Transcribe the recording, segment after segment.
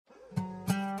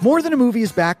More Than a Movie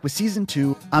is back with Season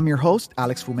 2. I'm your host,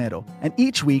 Alex Fumero, and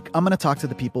each week I'm going to talk to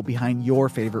the people behind your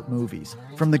favorite movies.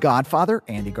 From The Godfather,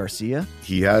 Andy Garcia.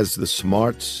 He has the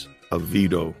smarts of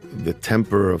Vito, the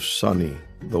temper of Sonny,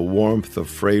 the warmth of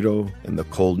Fredo, and the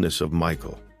coldness of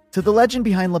Michael. To the legend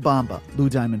behind La Bamba, Lou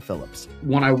Diamond Phillips.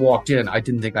 When I walked in, I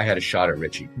didn't think I had a shot at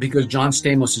Richie because John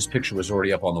Stamos' picture was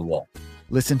already up on the wall.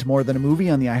 Listen to More Than a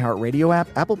Movie on the iHeartRadio app,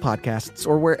 Apple Podcasts,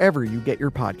 or wherever you get your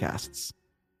podcasts.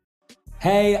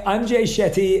 Hey, I'm Jay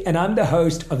Shetty, and I'm the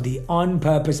host of the On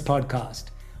Purpose podcast.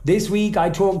 This week,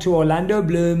 I talked to Orlando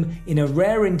Bloom in a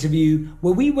rare interview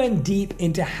where we went deep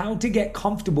into how to get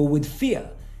comfortable with fear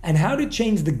and how to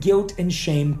change the guilt and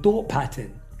shame thought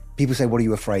pattern. People say, what are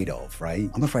you afraid of, right?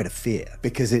 I'm afraid of fear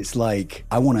because it's like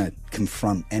I want to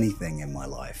confront anything in my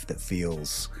life that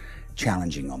feels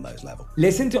challenging on those levels.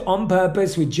 Listen to On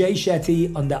Purpose with Jay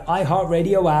Shetty on the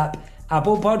iHeartRadio app,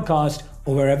 Apple Podcast,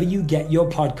 or wherever you get your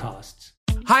podcasts.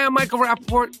 Hi, I'm Michael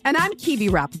Rappaport. And I'm Kibi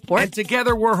Rappaport. And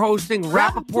together we're hosting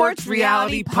Rappaport's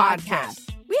Reality Podcast.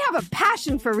 We have a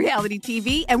passion for reality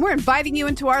TV, and we're inviting you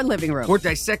into our living room. We're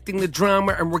dissecting the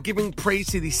drama, and we're giving praise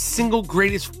to the single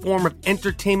greatest form of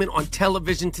entertainment on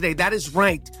television today. That is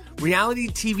right. Reality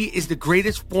TV is the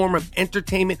greatest form of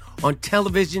entertainment on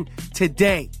television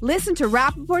today. Listen to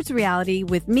Rappaport's Reality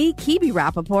with me, Kibi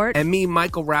Rappaport. And me,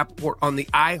 Michael Rappaport, on the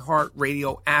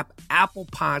iHeartRadio app, Apple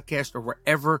Podcast, or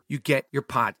wherever you get your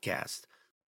podcast.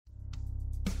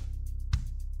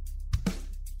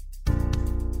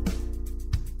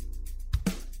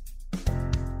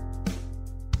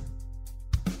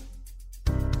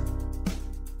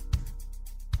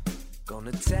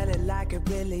 Gonna tell it like it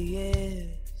really is.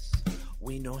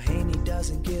 We know Haney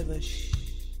doesn't give a shh.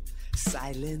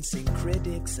 Silencing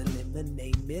critics,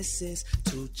 eliminate misses.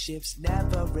 Two chips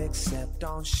never accept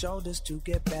on shoulders to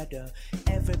get better.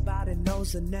 Everybody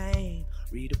knows the name.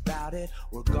 Read about it.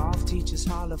 We're Golf Teachers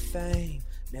Hall of Fame.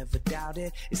 Never doubt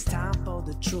it. It's time for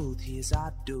the truth. Here's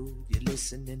our dude. You're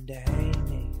listening to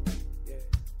Haney.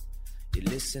 You're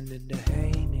listening to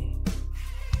Haney.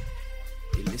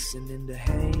 You're listening to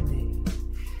Haney.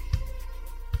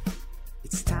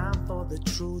 It's time for the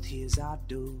truth, here's our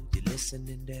dude. You're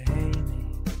listening to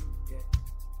Haney.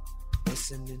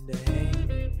 Listening to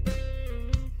Haney.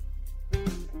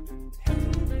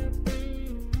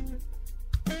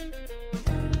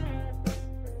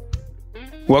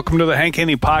 Welcome to the Hank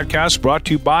Haney Podcast, brought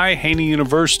to you by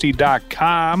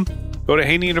HaneyUniversity.com. Go to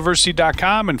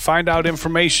HaneyUniversity.com and find out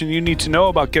information you need to know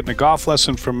about getting a golf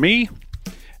lesson from me.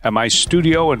 At my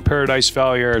studio in Paradise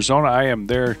Valley, Arizona, I am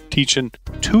there teaching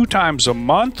 2 times a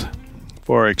month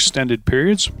for extended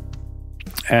periods.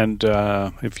 And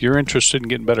if you're interested in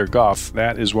getting better golf,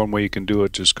 that is one way you can do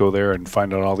it. Just go there and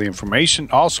find out all the information.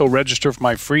 Also, register for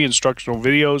my free instructional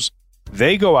videos.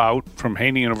 They go out from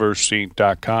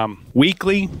HaneyUniversity.com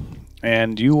weekly,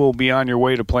 and you will be on your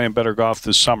way to playing better golf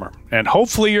this summer. And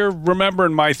hopefully you're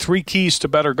remembering my 3 keys to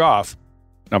better golf.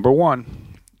 Number 1.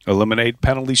 Eliminate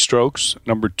penalty strokes.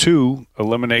 Number 2,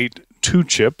 eliminate 2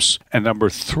 chips. And number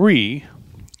 3,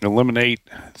 eliminate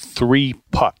 3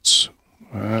 putts.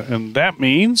 And that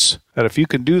means that if you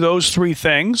can do those 3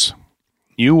 things,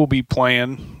 you will be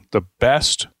playing the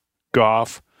best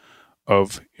golf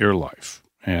of your life.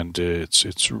 And it's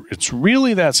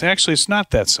really it's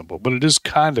not that simple, but it is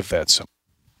kind of that simple.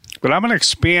 But I'm going to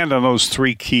expand on those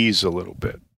 3 keys a little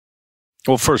bit.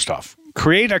 Well, first off,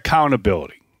 create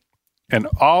accountability. And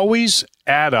always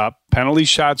add up penalty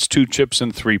shots, 2 chips,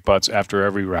 and 3 putts after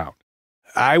every round.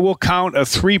 I will count a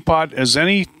 3 putt as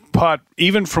any putt,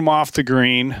 even from off the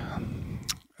green,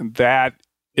 that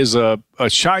is a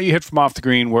shot you hit from off the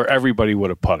green where everybody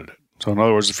would have putted it. So in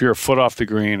other words, if you're a foot off the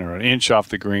green or an inch off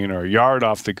the green or a yard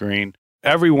off the green,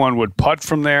 everyone would putt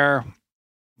from there.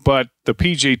 But the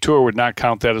PGA Tour would not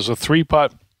count that as a 3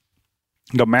 putt.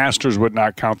 The Masters would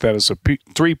not count that as a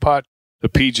 3 putt. The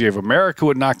PGA of America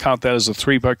would not count that as a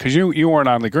 3 putt because you weren't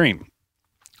on the green.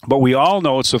 But we all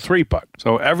know it's a 3 putt.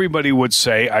 So everybody would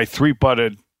say, I 3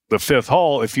 putted the 5th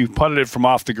hole. If you putted it from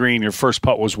off the green, your first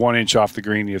putt was 1 inch off the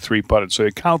green, you 3 putted. So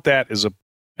you count that as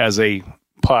a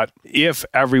putt if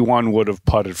everyone would have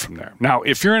putted from there. Now,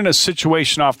 if you're in a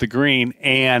situation off the green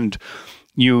and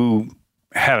you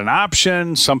had an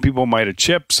option, some people might have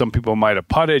chipped, some people might have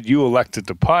putted, you elected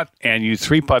to putt, and you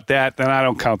 3 putt that, then I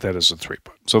don't count that as a 3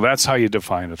 putt. So that's how you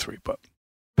define a 3 putt.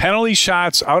 Penalty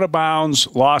shots, out of bounds,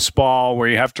 lost ball, where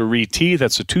you have to re-tee,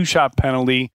 that's a 2-shot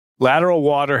penalty. Lateral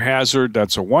water hazard,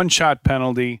 that's a 1-shot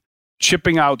penalty.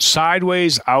 Chipping out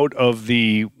sideways out of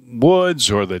the woods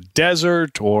or the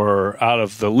desert or out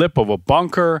of the lip of a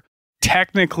bunker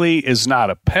technically is not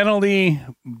a penalty,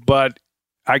 but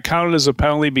I count it as a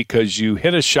penalty because you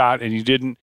hit a shot and you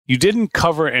didn't you didn't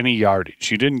cover any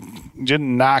yardage. You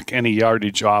didn't knock any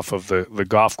yardage off of the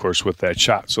golf course with that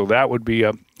shot. So that would be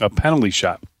a penalty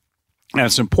shot. And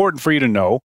it's important for you to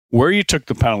know where you took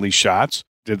the penalty shots.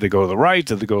 Did they go to the right?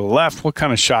 Did they go to the left? What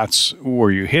kind of shots were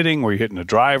you hitting? Were you hitting a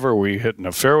driver? Were you hitting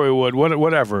a fairway wood?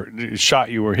 Whatever shot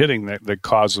you were hitting that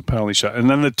caused the penalty shot. And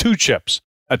then the 2 chips.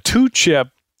 A 2 chip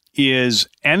is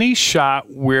any shot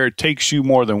where it takes you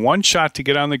more than one shot to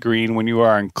get on the green when you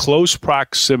are in close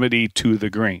proximity to the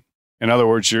green. In other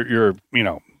words, you're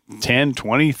 10,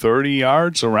 20, 30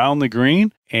 yards around the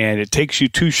green, and it takes you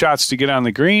 2 shots to get on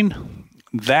the green.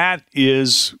 That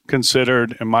is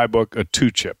considered, in my book, a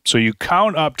 2 chip. So you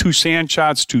count up 2 sand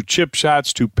shots, 2 chip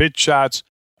shots, 2 pitch shots,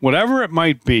 whatever it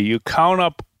might be. You count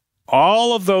up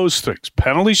all of those things,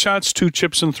 penalty shots, 2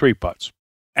 chips, and 3 putts.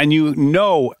 And you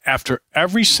know after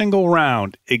every single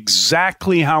round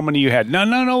exactly how many you had.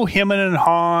 No hemming and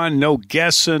hawing, no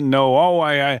guessing,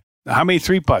 how many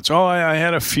 3 putts? Oh, I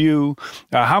had a few.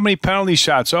 How many penalty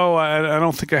shots? Oh, I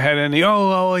don't think I had any.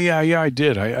 Yeah, I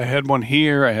did. I had one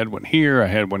here. I had one here. I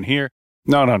had one here.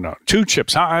 No. 2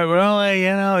 chips. I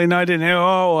didn't.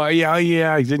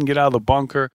 I didn't get out of the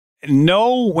bunker.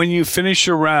 Know when you finish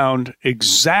your round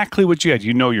exactly what you had.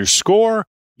 You know your score.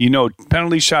 You know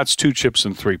penalty shots, 2 chips,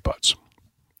 and 3 putts.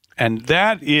 And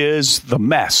that is the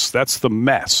mess. That's the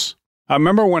mess. I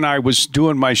remember when I was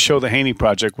doing my show, The Haney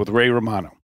Project, with Ray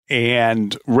Romano.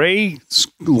 And Ray's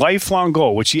lifelong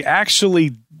goal, which he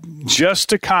actually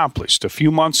just accomplished a few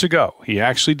months ago, he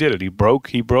actually did it. He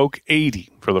broke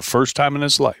 80 for the first time in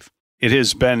his life. It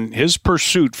has been his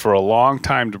pursuit for a long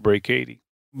time to break 80.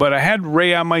 But I had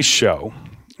Ray on my show,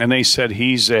 and they said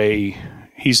he's a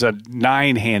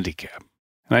 9 handicap.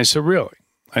 And I said, really?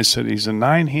 I said, he's a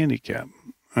 9 handicap.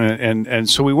 And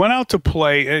so we went out to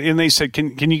play, and they said,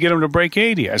 can you get him to break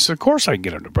 80? I said, of course I can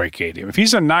get him to break 80. If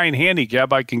he's a 9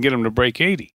 handicap, I can get him to break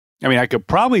 80. I mean, I could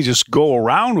probably just go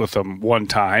around with him one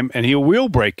time, and he will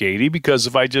break 80, because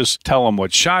if I just tell him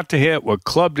what shot to hit, what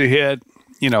club to hit,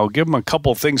 give him a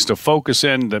couple of things to focus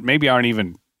in that maybe aren't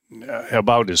even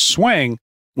about his swing,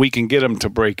 we can get him to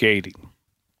break 80.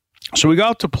 So we got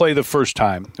out to play the first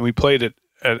time, and we played at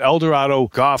El Dorado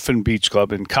Golf and Beach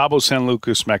Club in Cabo San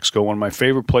Lucas, Mexico, one of my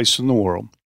favorite places in the world.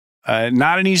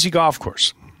 Not an easy golf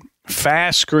course.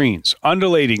 Fast greens,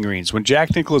 undulating greens. When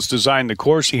Jack Nicklaus designed the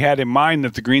course, he had in mind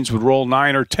that the greens would roll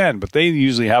 9 or 10, but they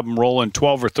usually have them rolling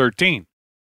 12 or 13.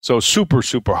 So super,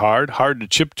 super hard to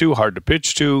chip to, hard to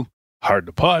pitch to, hard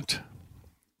to putt.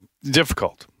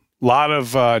 Difficult. A lot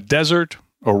of desert,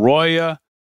 arroyo.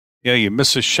 You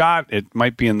miss a shot, it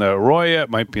might be in the arroyo, it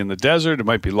might be in the desert, it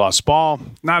might be lost ball.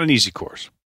 Not an easy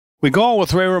course. We go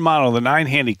with Ray Romano, the 9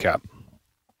 handicap,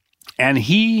 and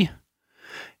he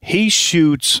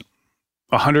shoots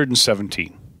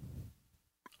 117.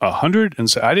 I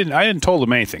didn't told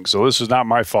him anything, so this is not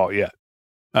my fault yet.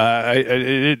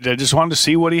 I just wanted to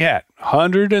see what he had.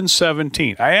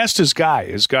 117. I asked his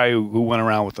guy who went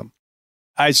around with him.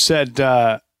 I said,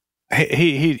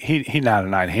 He not a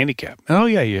 9 handicap. Oh,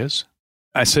 yeah, he is.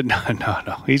 I said, no.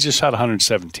 He just shot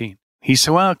 117. He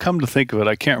said, well, come to think of it,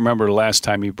 I can't remember the last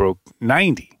time he broke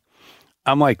 90.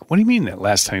 I'm like, what do you mean that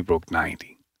last time he broke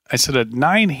 90? I said, a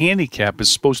 9 handicap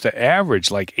is supposed to average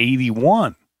like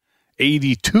 81,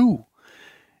 82.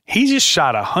 He just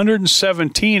shot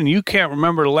 117, and you can't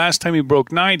remember the last time he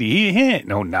broke 90. He ain't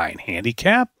no 9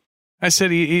 handicap. I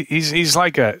said, he's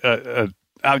like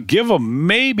I'll give him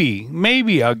maybe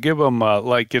I'll give him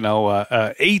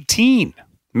 18,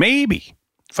 maybe,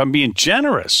 if I'm being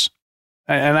generous.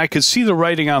 And I could see the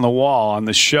writing on the wall on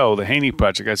the show, the Haney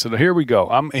Project. I said, here we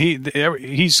go.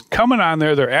 He's coming on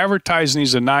there. They're advertising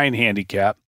he's a 9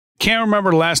 handicap. Can't remember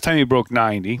the last time he broke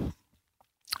 90.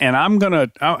 And I'm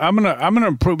gonna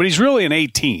improve, but he's really an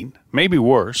 18, maybe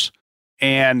worse.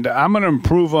 And I'm gonna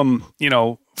improve him,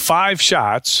 5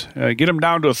 shots, get him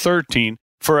down to a 13.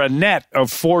 For a net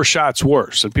of 4 shots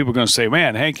worse. And people are going to say,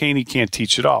 man, Hank Haney can't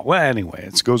teach it all. Well, anyway,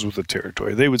 it goes with the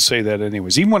territory. They would say that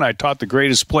anyways. Even when I taught the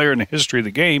greatest player in the history of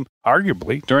the game,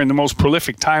 arguably, during the most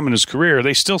prolific time in his career,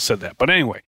 they still said that. But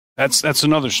anyway, that's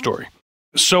another story.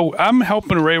 So I'm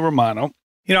helping Ray Romano.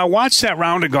 I watched that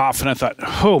round of golf, and I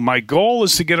thought, my goal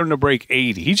is to get him to break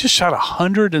 80. He just shot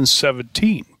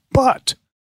 117. But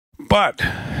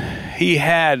he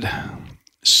had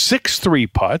 6 3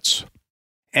 putts.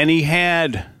 And he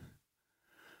had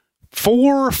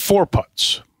 4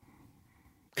 4-putts.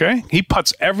 Okay? He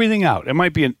putts everything out. It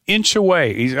might be an inch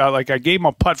away. He's I gave him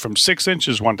a putt from 6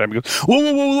 inches one time. He goes, whoa,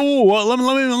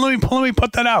 let me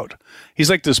put that out. He's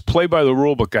like this play by the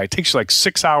rule book guy. It takes you like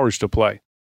 6 hours to play.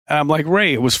 And I'm like,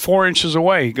 Ray, it was 4 inches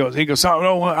away. He goes, oh,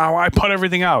 no, I put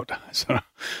everything out. I said,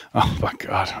 oh, my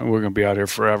God, we're going to be out here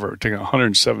forever. We're taking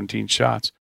 117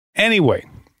 shots. Anyway,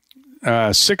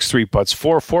 6 3-putts,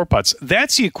 4 4-putts.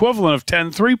 That's the equivalent of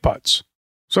 10 3-putts.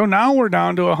 So now we're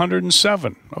down to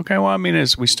 107. Okay, well, I mean,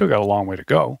 we still got a long way to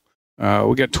go.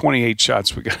 We got 28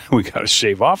 shots we got to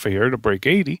shave off of here to break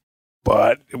 80.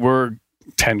 But we're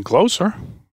 10 closer.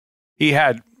 He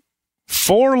had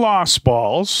 4 lost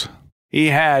balls. He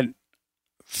had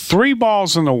 3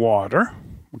 balls in the water.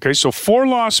 Okay, so 4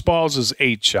 lost balls is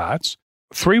 8 shots.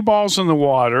 3 balls in the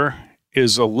water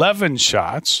is 11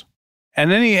 shots.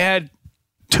 And then he had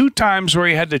 2 times where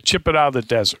he had to chip it out of the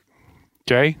desert.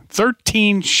 Okay,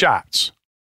 13 shots.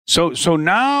 So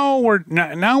now we're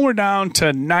down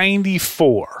to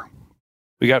 94.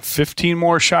 We got 15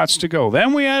 more shots to go.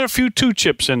 Then we had a few 2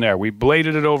 chips in there. We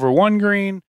bladed it over one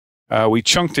green. We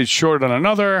chunked it short on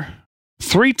another.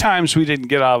 3 times we didn't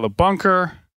get out of the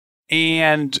bunker.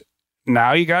 And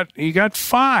now you got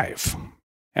 5.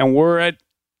 And we're at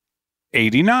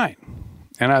 89.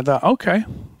 And I thought, okay,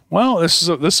 well, this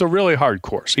is a really hard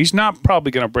course. He's not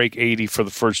probably going to break 80 for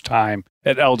the first time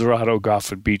at El Dorado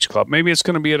Golf and Beach Club. Maybe it's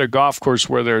going to be at a golf course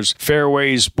where there's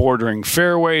fairways bordering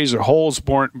fairways or holes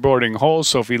bordering holes.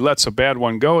 So if he lets a bad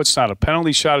one go, it's not a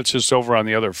penalty shot. It's just over on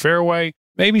the other fairway.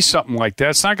 Maybe something like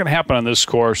that. It's not going to happen on this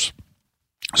course.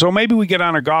 So maybe we get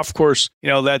on a golf course,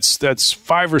 that's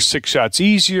 5 or 6 shots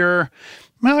easier.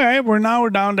 All right, we're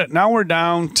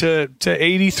down to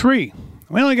 83.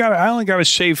 I only got to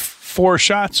shave 4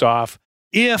 shots off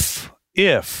if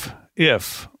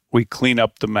we clean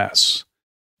up the mess.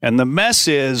 And the mess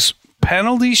is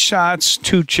penalty shots,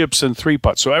 2 chips, and 3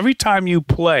 putts. So every time you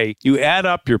play, you add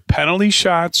up your penalty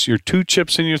shots, your 2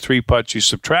 chips, and your 3 putts. You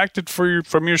subtract it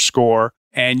from your score,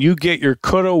 and you get your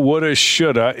coulda, woulda,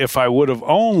 shoulda if I would have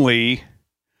only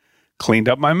cleaned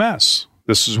up my mess.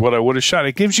 This is what I would have shot.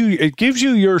 It gives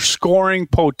you your scoring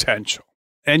potential.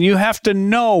 And you have to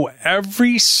know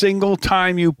every single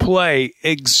time you play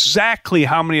exactly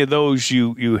how many of those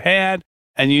you had,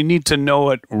 and you need to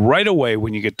know it right away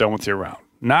when you get done with your round.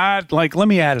 Not like, let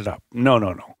me add it up.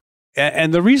 No.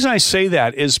 And the reason I say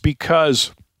that is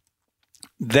because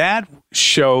that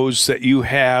shows that you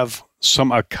have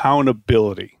some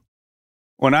accountability.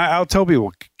 When I'll tell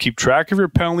people, keep track of your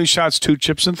penalty shots, 2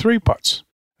 chips, and 3 putts.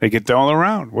 They get down the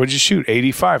round. What did you shoot?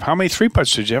 85. How many 3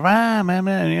 putts did you have? I'm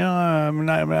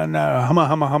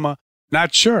not,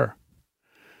 not sure.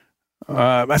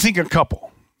 I think a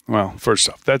couple. Well, first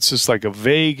off, that's just like a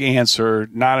vague answer,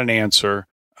 not an answer.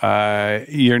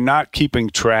 You're not keeping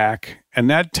track. And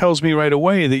that tells me right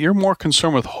away that you're more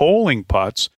concerned with holing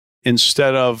putts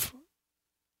instead of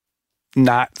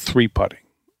not 3-putting.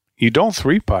 You don't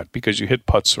 3-putt because you hit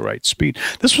putts the right speed.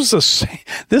 This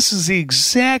is the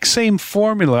exact same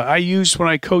formula I used when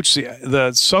I coached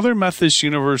the Southern Methodist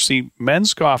University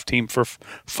men's golf team for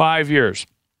 5 years.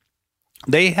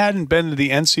 They hadn't been to the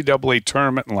NCAA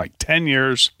tournament in like 10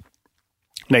 years.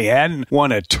 They hadn't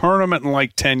won a tournament in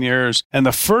like 10 years. And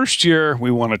the first year we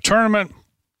won a tournament,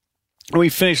 and I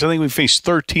think we finished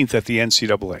 13th at the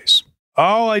NCAAs.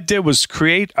 All I did was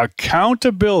create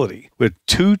accountability with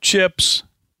 2 chips,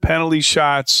 penalty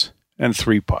shots, and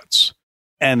 3 putts.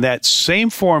 And that same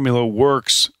formula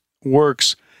works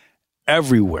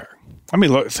everywhere. I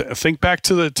mean, look, think back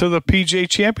to the PGA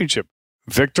Championship.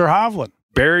 Victor Hovland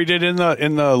buried it in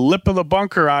the lip of the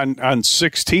bunker on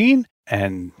 16,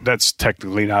 and that's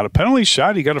technically not a penalty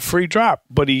shot. He got a free drop,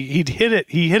 but he hit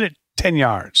it 10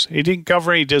 yards. He didn't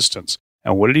cover any distance.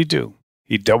 And what did he do?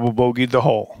 He double bogeyed the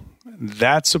hole.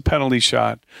 That's a penalty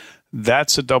shot.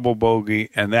 That's a double bogey,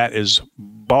 and that is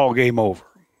ball game over.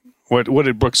 What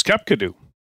did Brooks Koepka do?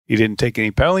 He didn't take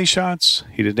any penalty shots.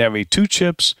 He didn't have any 2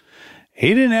 chips.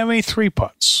 He didn't have any 3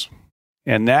 putts.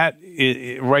 And that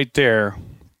right there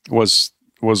was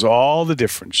all the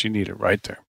difference you needed right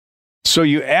there. So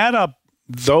you add up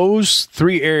those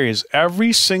 3 areas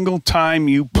every single time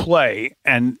you play,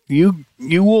 and you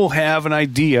will have an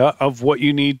idea of what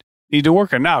you need to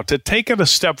work on. Now, to take it a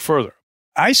step further,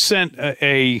 I sent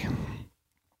an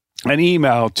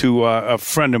email to a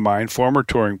friend of mine, former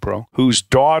touring pro, whose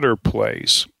daughter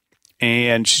plays,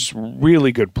 and she's a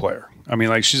really good player. I mean,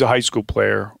 like, she's a high school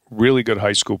player, really good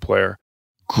high school player,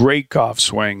 great golf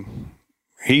swing.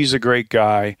 He's a great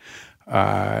guy.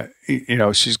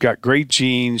 She's got great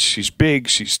genes. She's big.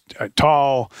 She's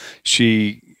tall.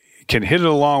 She can hit it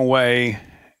a long way.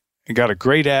 And got a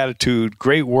great attitude,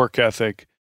 great work ethic,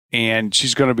 and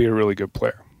she's going to be a really good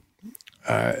player.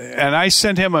 And I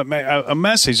sent him a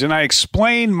message, and I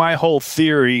explained my whole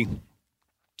theory,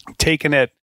 taking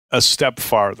it a step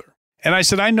farther. And I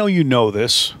said, I know you know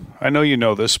this. I know you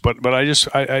know this, but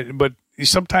but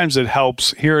sometimes it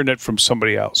helps hearing it from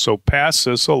somebody else. So pass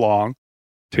this along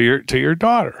to your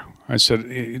daughter. I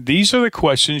said, these are the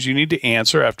questions you need to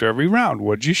answer after every round.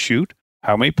 What did you shoot?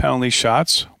 How many penalty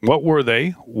shots? What were they?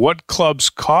 What clubs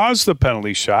caused the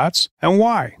penalty shots, and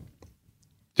why?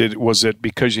 Was it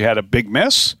because you had a big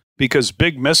miss? Because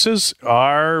big misses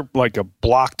are like a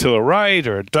block to the right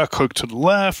or a duck hook to the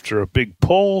left or a big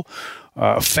pull,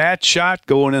 a fat shot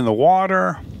going in the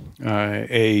water,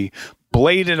 a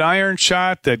bladed iron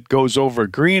shot that goes over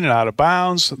green and out of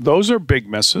bounds. Those are big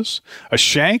misses. A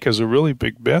shank is a really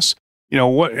big miss. You know,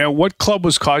 what club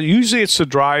was caught? Usually it's a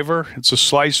driver, it's a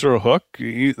slice or a hook.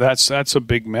 That's a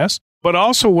big miss. But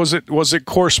also, was it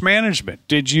course management?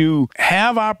 Did you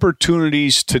have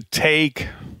opportunities to take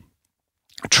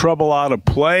trouble out of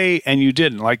play and you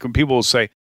didn't? Like when people will say,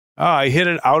 I hit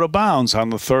it out of bounds on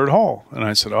the third hole. And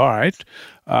I said, all right,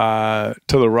 to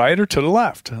the right or to the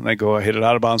left? And they go, I hit it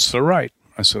out of bounds to the right.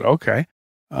 I said, okay.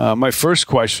 My first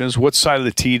question is, what side of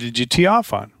the tee did you tee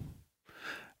off on?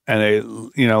 And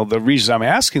the reason I'm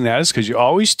asking that is because you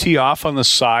always tee off on the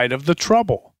side of the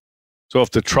trouble. So if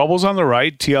the trouble's on the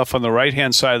right, tee off on the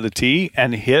right-hand side of the tee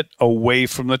and hit away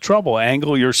from the trouble.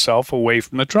 Angle yourself away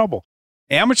from the trouble.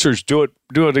 Amateurs do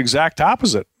it exact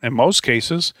opposite in most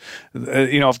cases.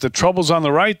 If the trouble's on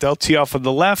the right, they'll tee off on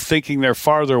the left thinking they're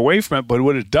farther away from it. But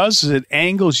what it does is it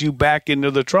angles you back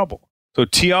into the trouble. So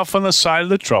tee off on the side of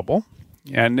the trouble.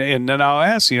 And then I'll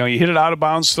ask, you hit it out of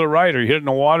bounds to the right or you hit it in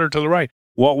the water to the right.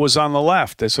 What was on the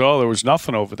left? They said, there was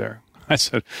nothing over there. I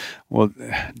said, well,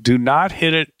 do not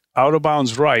hit it out of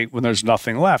bounds right when there's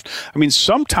nothing left. I mean,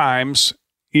 sometimes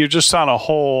you're just on a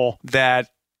hole that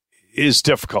is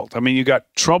difficult. I mean, you got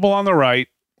trouble on the right,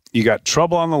 you got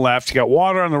trouble on the left, you got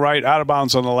water on the right, out of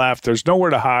bounds on the left. There's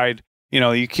nowhere to hide.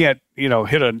 You can't,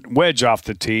 hit a wedge off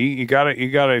the tee. You gotta,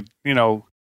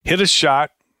 hit a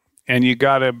shot and you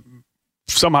gotta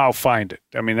somehow find it.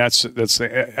 I mean,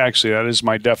 that is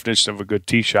my definition of a good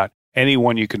tee shot.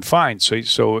 Anyone you can find.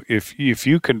 So if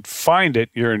you can find it,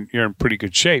 you're in pretty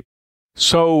good shape.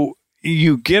 So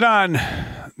you get on,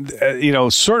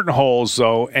 certain holes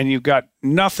though, and you've got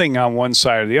nothing on one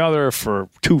side or the other for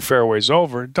 2 fairways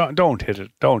over. Don't hit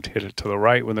it. Don't hit it to the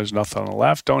right when there's nothing on the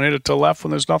left. Don't hit it to the left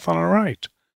when there's nothing on the right.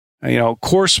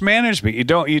 Course management.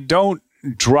 You don't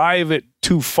drive it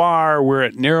too far where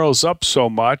it narrows up so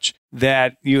much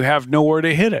that you have nowhere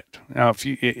to hit it. Now,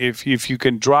 if you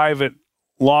can drive it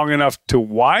long enough to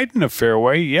widen a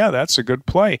fairway, yeah, that's a good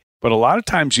play. But a lot of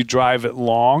times you drive it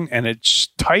long and it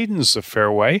tightens the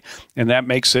fairway, and that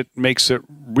makes it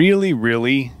really,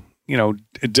 really,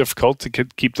 difficult to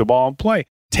keep the ball in play.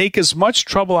 Take as much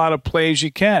trouble out of play as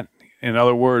you can. In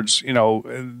other words,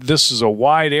 this is a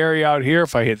wide area out here.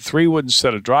 If I hit 3-wood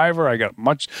instead of driver, I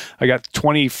got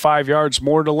 25 yards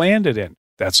more to land it in.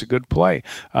 That's a good play.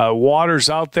 Water's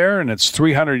out there and it's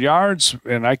 300 yards,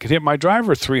 and I could hit my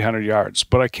driver 300 yards,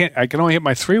 but I can only hit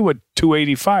my 3-wood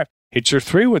 285. Hit your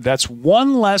 3-wood. That's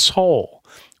one less hole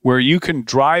where you can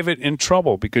drive it in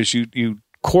trouble because you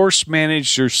course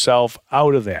managed yourself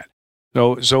out of that.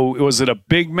 So was it a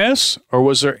big miss, or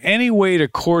was there any way to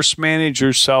course manage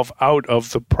yourself out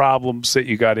of the problems that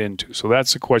you got into? So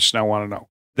that's the question I want to know.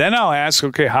 Then I'll ask,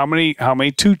 okay, how many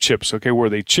 2 chips? Okay, were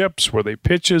they chips? Were they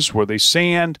pitches? Were they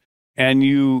sand? And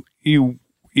you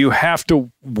have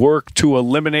to work to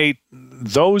eliminate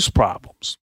those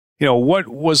problems. What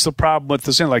was the problem with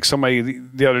the sand? Like somebody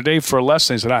the other day for a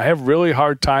lesson, they said, I have really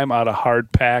hard time out of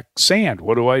hard packed sand.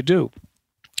 What do I do?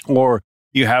 Or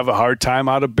you have a hard time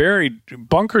out of buried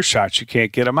bunker shots. You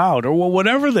can't get them out. Or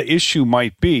whatever the issue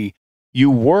might be, you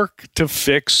work to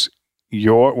fix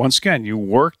your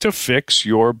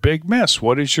big miss.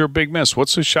 What is your big miss?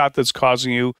 What's the shot that's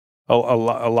causing you a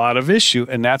lot of issue?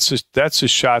 And that's a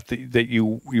shot that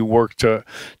you work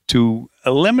to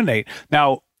eliminate.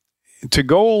 Now, to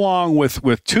go along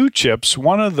with 2 chips,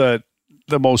 one of the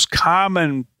most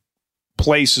common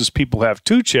places people have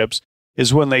 2 chips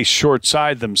is when they short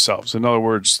side themselves. In other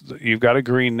words, you've got a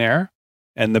green there,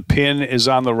 and the pin is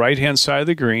on the right-hand side of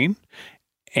the green,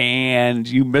 and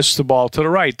you miss the ball to the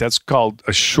right. That's called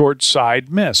a short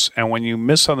side miss. And when you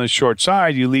miss on the short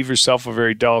side, you leave yourself a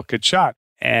very delicate shot.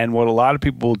 And what a lot of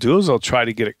people will do is they'll try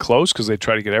to get it close because they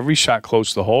try to get every shot close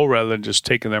to the hole rather than just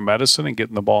taking their medicine and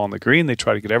getting the ball on the green. They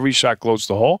try to get every shot close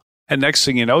to the hole. And next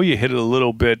thing you know, you hit it a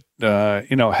little bit,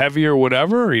 heavier,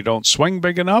 whatever, or you don't swing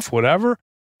big enough, whatever.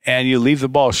 And you leave the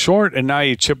ball short, and now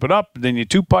you chip it up, then you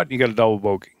 2-putt, and you got a double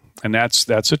bogey. And that's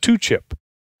a 2 chip.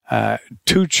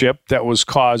 2 chip that was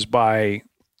caused by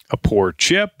a poor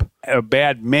chip, a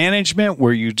bad management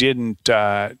where you didn't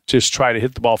just try to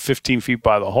hit the ball 15 feet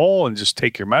by the hole and just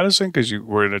take your medicine because you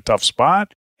were in a tough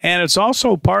spot. And it's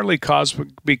also partly caused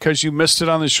because you missed it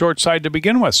on the short side to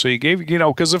begin with. So you gave,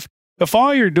 because if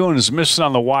all you're doing is missing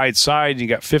on the wide side, you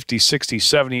got 50, 60,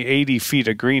 70, 80 feet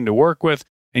of green to work with,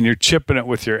 and you're chipping it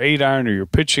with your 8-iron or your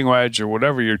pitching wedge or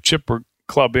whatever your chipper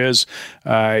club is,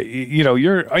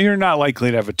 you're not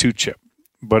likely to have a 2-chip.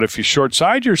 But if you short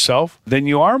side yourself, then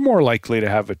you are more likely to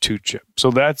have a 2-chip.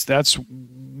 So that's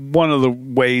one of the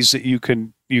ways that you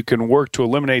can work to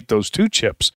eliminate those 2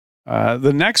 chips.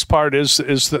 The next part is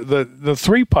the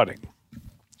 3 putting.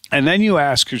 And then you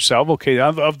ask yourself, okay,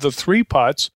 of the 3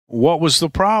 putts, what was the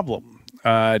problem?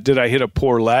 Did I hit a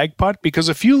poor lag putt? Because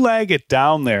if you lag it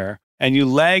down there and you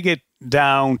lag it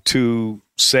down to,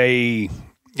 say,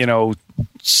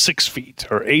 6 feet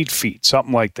or 8 feet,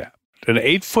 something like that. An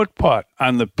 8-foot putt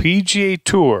on the PGA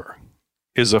Tour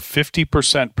is a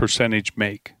 50% percentage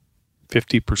make.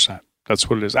 50%. That's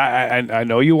what it is. I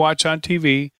know you watch on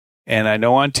TV, and I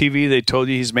know on TV they told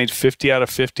you he's made 50 out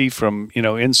of 50 from,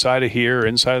 inside of here,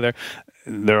 inside of there.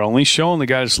 They're only showing the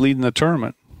guy that's leading the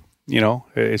tournament,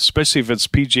 especially if it's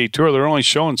PGA Tour. They're only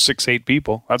showing 6-8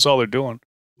 people. That's all they're doing.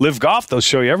 Live Golf, they'll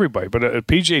show you everybody, but at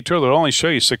PGA Tour, they'll only show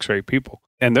you 6 or 8 people.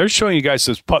 And they're showing you guys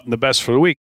that's putting the best for the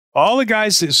week. All the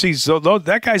guys that see, so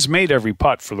that guy's made every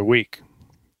putt for the week,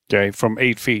 okay, from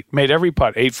 8 feet. Made every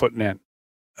putt 8 foot and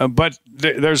in. But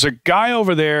there's a guy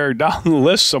over there down the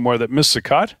list somewhere that missed the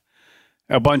cut.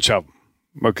 A bunch of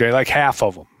them, okay, like half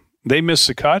of them. They missed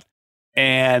the cut,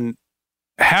 and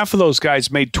half of those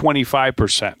guys made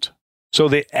 25%. So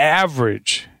the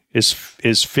average is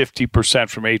 50%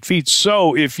 from 8 feet.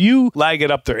 So if you lag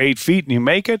it up there 8 feet and you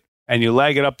make it, and you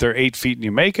lag it up there 8 feet and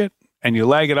you make it, and you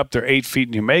lag it up there 8 feet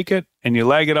and you make it, and you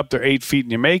lag it up there 8 feet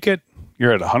and you make it,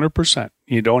 you're at 100%.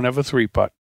 You don't have a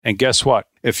 3-putt. And guess what?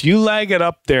 If you lag it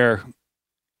up there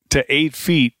to 8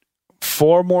 feet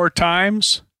 4 more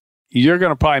times, you're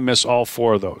going to probably miss all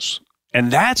 4 of those.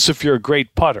 And that's if you're a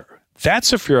great putter.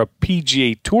 That's if you're a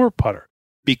PGA Tour putter,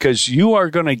 because you are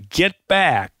going to get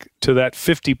back to that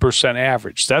 50%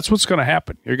 average. That's what's going to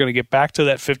happen. You're going to get back to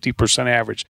that 50%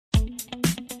 average.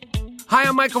 Hi,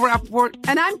 I'm Michael Rappaport.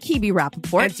 And I'm Kibi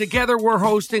Rappaport. And together we're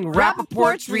hosting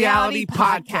Rappaport's Reality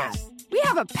Podcast. We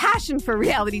have a passion for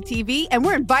reality TV, and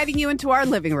we're inviting you into our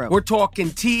living room. We're talking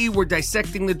tea, we're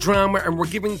dissecting the drama, and we're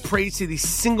giving praise to the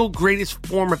single greatest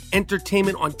form of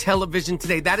entertainment on television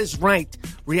today. That is right.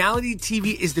 Reality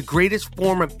TV is the greatest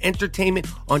form of entertainment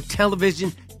on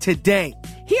television today.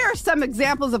 Here are some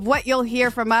examples of what you'll hear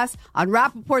from us on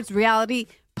Rappaport's Reality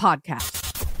Podcast.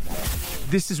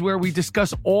 This is where we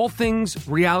discuss all things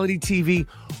reality TV,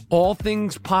 all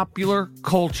things popular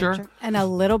culture. And a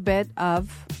little bit of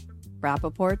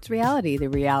Rappaport's reality, the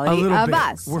reality of bit.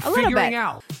 us. We're figuring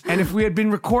out. And if we had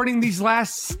been recording these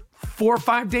last 4 or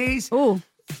 5 days,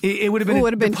 it would have been,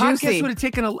 the podcast juicy. would have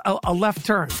taken a left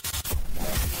turn.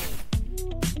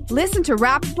 Listen to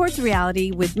Rappaport's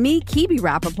Reality with me, Kibi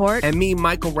Rappaport. And me,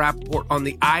 Michael Rappaport, on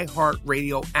the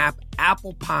iHeartRadio app,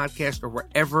 Apple Podcast, or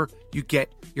wherever you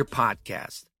get your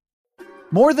podcast.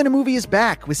 More Than a Movie is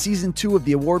back with season 2 of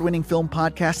the award-winning film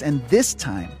podcast, and this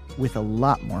time with a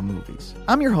lot more movies.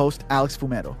 I'm your host, Alex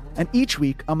Fumero, and each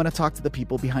week I'm going to talk to the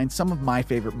people behind some of my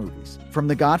favorite movies. From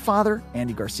The Godfather,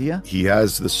 Andy Garcia. He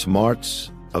has the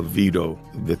smarts of Vito,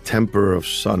 the temper of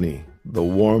Sonny, the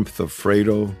warmth of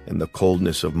Fredo, and the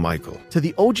coldness of Michael. To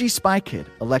the OG Spy Kid,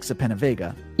 Alexa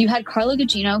Penavega. You had Carla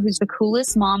Gugino, who's the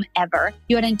coolest mom ever.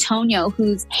 You had Antonio,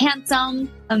 who's handsome,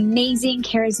 amazing,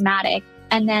 charismatic.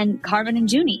 And then Carmen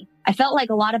and Junie. I felt like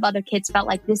a lot of other kids felt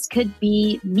like this could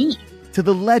be me. To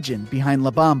the legend behind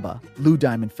La Bamba, Lou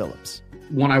Diamond Phillips.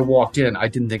 When I walked in, I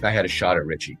didn't think I had a shot at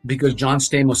Richie because John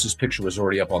Stamos' picture was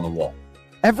already up on the wall.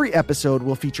 Every episode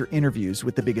will feature interviews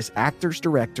with the biggest actors,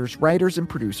 directors, writers, and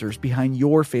producers behind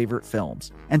your favorite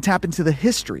films and tap into the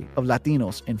history of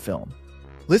Latinos in film.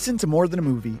 Listen to More Than a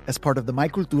Movie as part of the My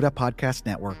Cultura Podcast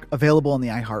Network, available on the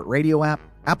iHeartRadio app,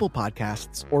 Apple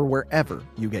Podcasts, or wherever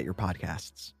you get your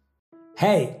podcasts.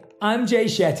 Hey, I'm Jay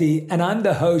Shetty, and I'm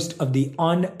the host of the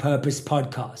On Purpose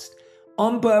podcast.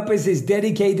 On Purpose is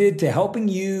dedicated to helping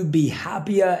you be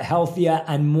happier, healthier,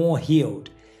 and more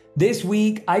healed. This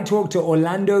week, I talked to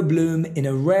Orlando Bloom in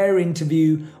a rare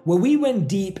interview where we went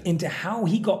deep into how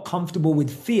he got comfortable with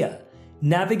fear,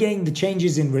 navigating the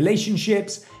changes in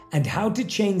relationships, and how to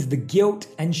change the guilt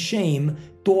and shame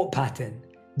thought pattern.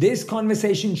 This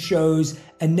conversation shows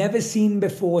a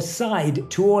never-seen-before side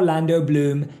to Orlando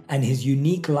Bloom and his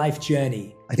unique life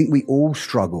journey. I think we all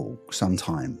struggle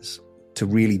sometimes to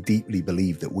really deeply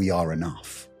believe that we are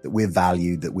enough. that we're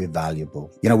valued, that we're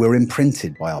valuable. You know, we're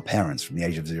imprinted by our parents from the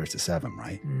age of 0 to 7,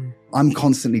 right? I'm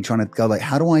constantly trying to go like,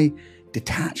 how do I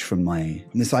detach from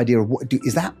this idea of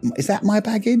is that my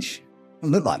baggage? It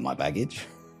doesn't look like my baggage.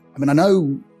 I mean, I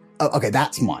know, okay,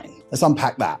 that's mine. Let's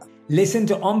unpack that. Listen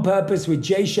to On Purpose with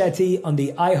Jay Shetty on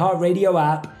the iHeartRadio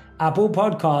app, Apple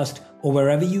Podcast, or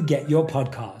wherever you get your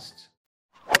podcasts.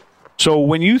 So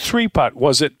when you 3-putt,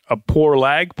 was it a poor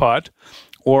lag putt,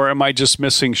 or am I just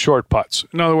missing short putts?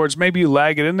 In other words, maybe you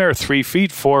lag it in there 3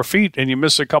 feet, 4 feet, and you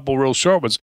miss a couple real short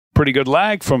ones. Pretty good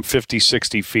lag from 50,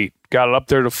 60 feet. Got it up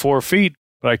there to 4 feet,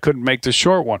 but I couldn't make the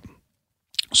short one.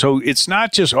 So it's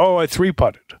not just, I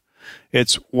 3-putted.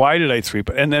 It's why did I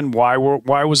 3-putt? And then why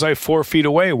was I 4 feet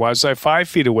away? Why was I 5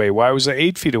 feet away? Why was I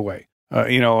 8 feet away?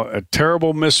 A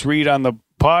terrible misread on the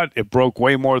putt. It broke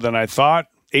way more than I thought.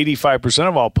 85%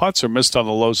 of all putts are missed on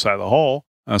the low side of the hole.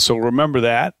 So remember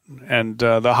that. And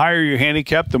the higher your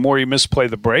handicap, the more you misplay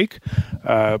the break.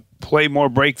 Play more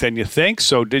break than you think.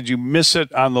 So did you miss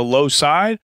it on the low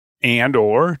side? And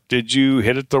or did you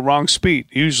hit it the wrong speed?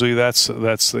 Usually that's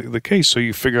the case. So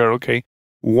you figure out, okay,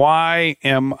 why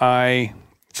am I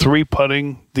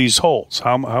 3-putting these holes?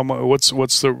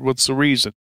 What's the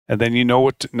reason? And then you know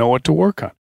what to work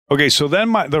on. Okay, so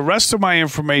then the rest of my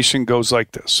information goes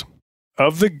like this.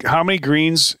 How many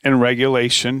greens in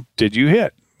regulation did you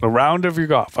hit? The round of your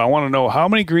golf. I want to know how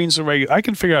many greens in regulation. I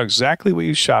can figure out exactly what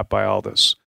you shot by all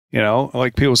this.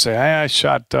 Like people say, I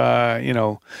shot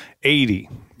 80.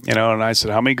 And I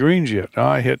said, how many greens you hit?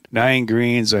 I hit 9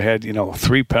 greens. I had,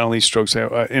 3 penalty strokes.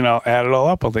 Add it all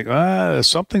up. I'll think,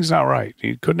 something's not right.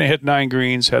 You couldn't have hit 9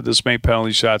 greens, had this many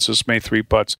penalty shots, this many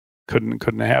 3-putts.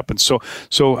 Couldn't happen. So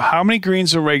how many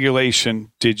greens in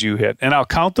regulation did you hit? And I'll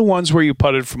count the ones where you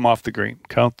putted from off the green.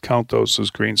 Count those as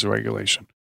greens in regulation.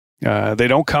 They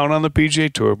don't count on the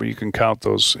PGA Tour, but you can count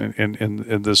those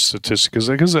in this statistic.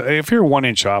 Because if you're 1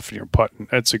 inch off and you're putting,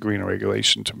 that's a green in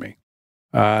regulation to me.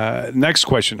 Next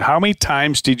question. How many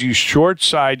times did you short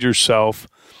side yourself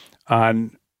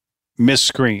on missed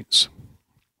screens?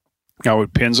 Now,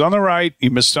 with pins on the right, you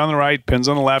missed it on the right. Pins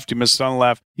on the left, you missed it on the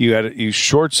left. You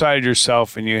short-sided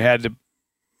yourself, and you had to.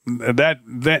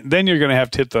 Then you're going to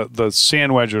have to hit the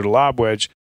sand wedge or the lob wedge,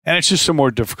 and it's just a more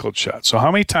difficult shot. So,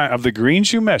 how many times of the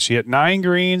greens you missed? You hit 9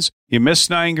 greens. You missed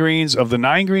 9 greens. Of the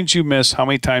 9 greens you missed, how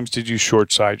many times did you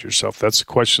short-side yourself? That's the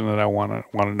question that I want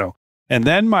to know. And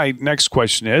then my next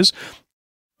question is,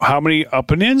 how many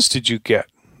up and ins did you get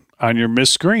on your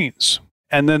missed greens?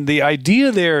 And then the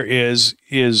idea there is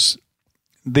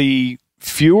the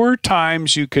fewer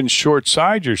times you can short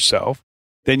side yourself,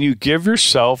 then you give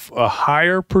yourself a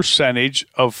higher percentage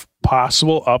of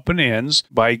possible up and ins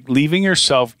by leaving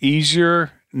yourself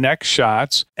easier next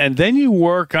shots. And then you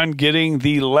work on getting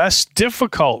the less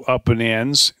difficult up and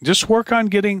ins. Just work on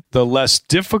getting the less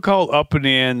difficult up and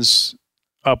ins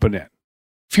up and in.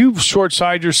 If you short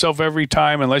side yourself every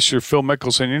time, unless you're Phil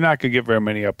Mickelson, you're not going to get very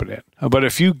many up and in. But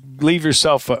if you leave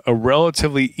yourself a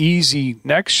relatively easy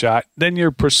next shot, then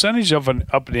your percentage of an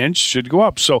up and in should go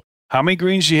up. So how many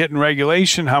greens you hit in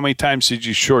regulation? How many times did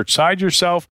you short side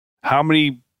yourself? How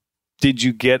many did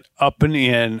you get up and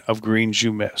in of greens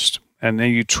you missed? And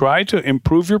then you try to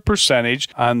improve your percentage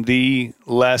on the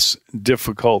less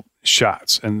difficult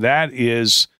shots. And that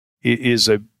is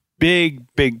a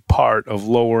big part of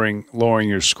lowering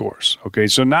your scores. Okay,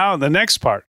 so now the next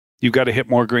part, you've got to hit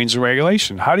more greens in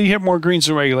regulation. How do you hit more greens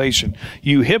in regulation?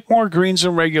 You hit more greens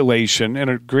in regulation, and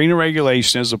a green in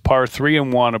regulation is a par 3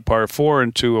 and 1, a par 4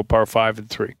 and 2, a par 5 and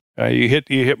 3. You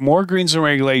hit more greens in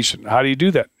regulation. How do you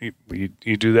do that?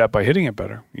 You do that by hitting it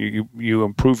better. You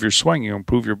improve your swing. You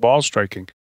improve your ball striking,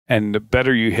 and the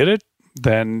better you hit it,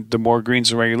 then the more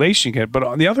greens in regulation you get.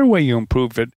 But the other way you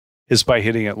improve it is by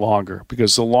hitting it longer,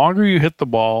 because the longer you hit the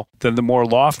ball, then the more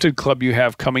lofted club you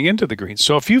have coming into the green.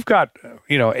 So if you've got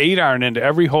 8 iron into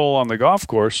every hole on the golf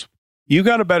course, you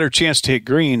got a better chance to hit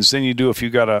greens than you do if you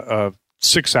got a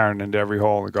 6 iron into every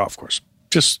hole on the golf course.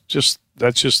 Just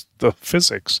that's just the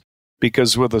physics.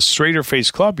 Because with a straighter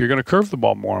face club, you're going to curve the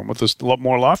ball more, and with a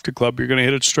more lofted club, you're going to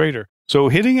hit it straighter. So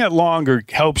hitting it longer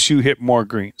helps you hit more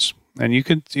greens, and you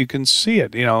can see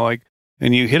it.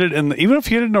 And you hit it even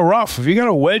if you hit it in the rough, if you got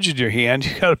a wedge in your hand,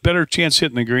 you got a better chance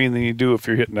hitting the green than you do if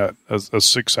you're hitting a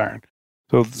 6 iron.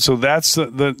 So that's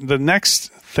the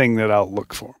next thing that I'll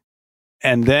look for.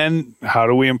 And then how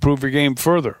do we improve your game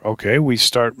further? Okay, we've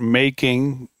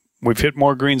hit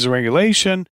more greens in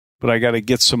regulation, but I got to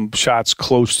get some shots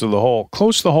close to the hole.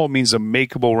 Close to the hole means a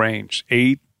makeable range,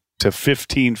 8 to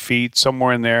 15 feet,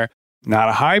 somewhere in there. Not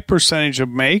a high percentage of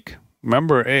make.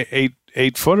 Remember, 8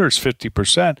 footers,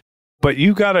 50%. But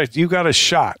you got a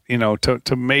shot,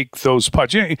 to make those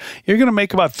putts. You're going to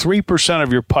make about 3%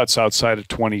 of your putts outside of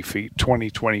 20 feet,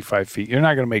 25 feet. You're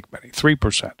not going to make many,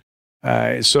 3%.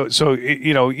 So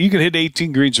you can hit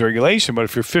 18 greens in regulation, but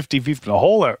if you're 50 feet from the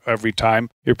hole every time,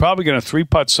 you're probably going to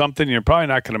 3-putt something. You're probably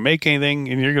not going to make anything,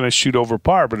 and you're going to shoot over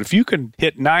par. But if you can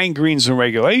hit 9 greens in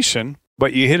regulation,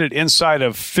 but you hit it inside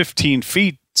of 15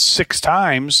 feet 6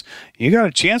 times, you got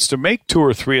a chance to make 2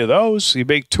 or 3 of those. You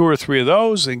make 2 or 3 of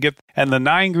those and the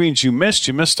 9 greens you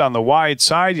missed on the wide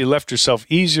side. You left yourself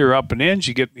easier up and in.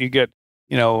 You get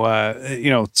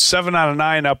 7 out of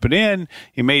 9 up and in.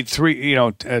 You made 3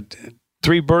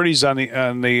 birdies on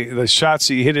the shots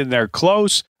that you hit in there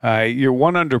close. You're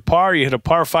 1 under par. You hit a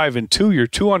par 5 and 2. You're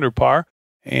 2 under par.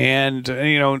 And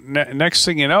next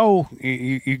thing you know,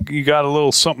 you got a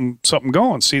little something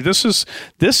going. See, this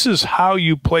is how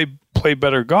you play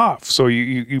better golf. So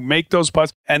you make those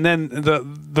putts, and then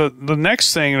the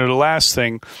next thing or the last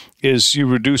thing is you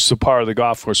reduce the par of the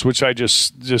golf course, which I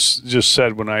just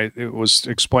said when it was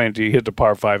explained to you. Hit the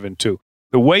par 5 and 2.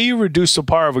 The way you reduce the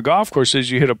par of a golf course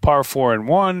is you hit a par 4 and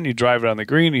 1, you drive it on the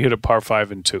green, you hit a par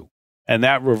 5 and 2. And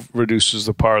that reduces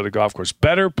the par of the golf course.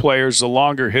 Better players, the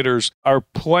longer hitters, are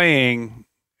playing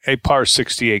a par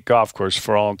 68 golf course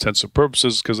for all intents and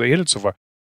purposes because they hit it so far.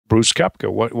 Bruce Koepka,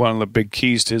 one of the big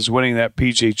keys to his winning that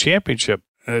PGA Championship,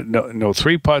 no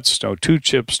 3 putts, no 2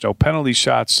 chips, no penalty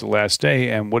shots the last day.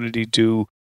 And what did he do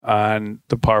on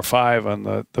the par 5 on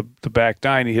the back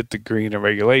 9? He hit the green in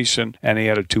regulation, and he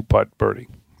had a 2-putt birdie.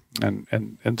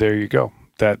 And there you go.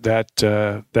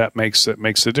 That makes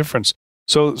the difference.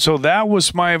 So that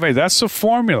was my advice. That's the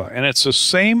formula, and it's the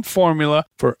same formula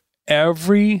for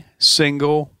every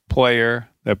single player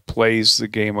that plays the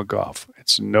game of golf.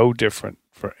 It's no different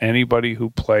for anybody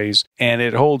who plays, and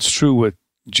it holds true with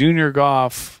junior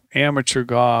golf, amateur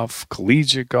golf,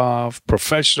 collegiate golf,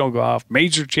 professional golf,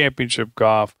 major championship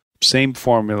golf. Same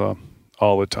formula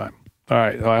all the time. All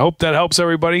right. I hope that helps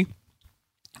everybody.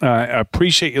 I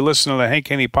appreciate you listening to the Hank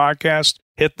Haney podcast.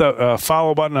 Hit the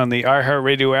follow button on the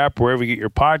iHeartRadio app, wherever you get your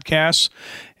podcasts.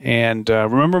 And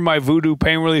remember my Voodoo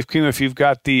Pain Relief Cream. If you've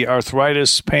got the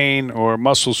arthritis pain or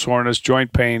muscle soreness,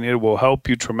 joint pain, it will help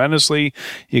you tremendously.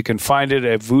 You can find it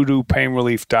at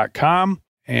voodoopainrelief.com.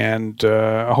 And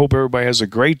I hope everybody has a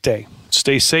great day.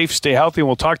 Stay safe, stay healthy, and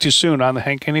we'll talk to you soon on the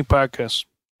Hank Haney podcast.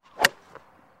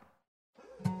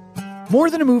 More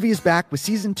Than a Movie is back with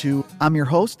Season 2. I'm your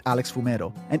host, Alex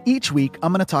Fumero, and each week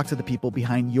I'm going to talk to the people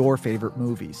behind your favorite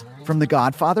movies. From The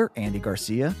Godfather, Andy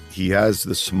Garcia. He has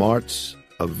the smarts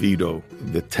of Vito,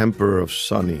 the temper of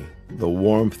Sonny, the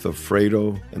warmth of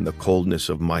Fredo, and the coldness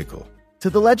of Michael. To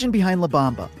the legend behind La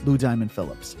Bamba, Lou Diamond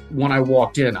Phillips. When I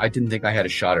walked in, I didn't think I had a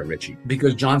shot at Richie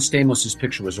because John Stamos'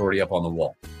 picture was already up on the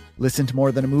wall. Listen to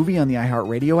More Than a Movie on the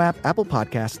iHeartRadio app, Apple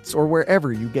Podcasts, or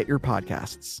wherever you get your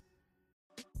podcasts.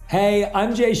 Hey,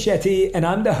 I'm Jay Shetty, and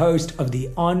I'm the host of the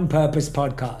On Purpose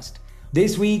podcast.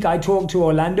 This week, I talked to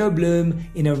Orlando Bloom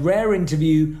in a rare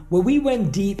interview where we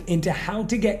went deep into how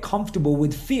to get comfortable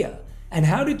with fear and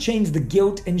how to change the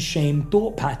guilt and shame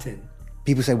thought pattern.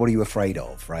 People say, what are you afraid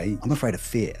of, right? I'm afraid of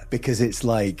fear because it's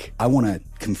like I want to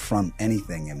confront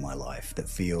anything in my life that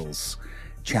feels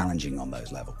challenging on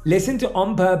those levels. Listen to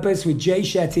On Purpose with Jay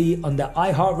Shetty on the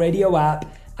iHeartRadio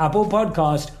app, Apple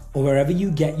Podcast, or wherever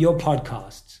you get your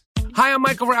podcasts. Hi, I'm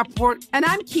Michael Rappaport. And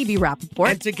I'm Kibi Rappaport.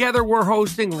 And together we're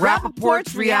hosting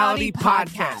Rappaport's Reality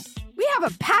Podcast. We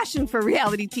have a passion for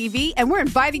reality TV, and we're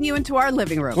inviting you into our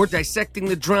living room. We're dissecting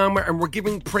the drama, and we're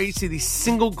giving praise to the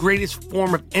single greatest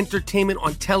form of entertainment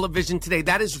on television today.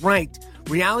 That is right.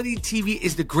 Reality TV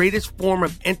is the greatest form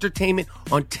of entertainment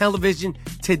on television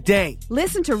today.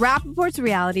 Listen to Rappaport's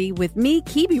Reality with me,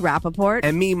 Kibi Rappaport.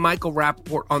 And me, Michael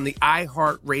Rappaport, on the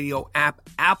iHeartRadio app,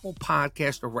 Apple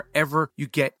Podcast, or wherever you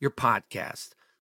get your podcast.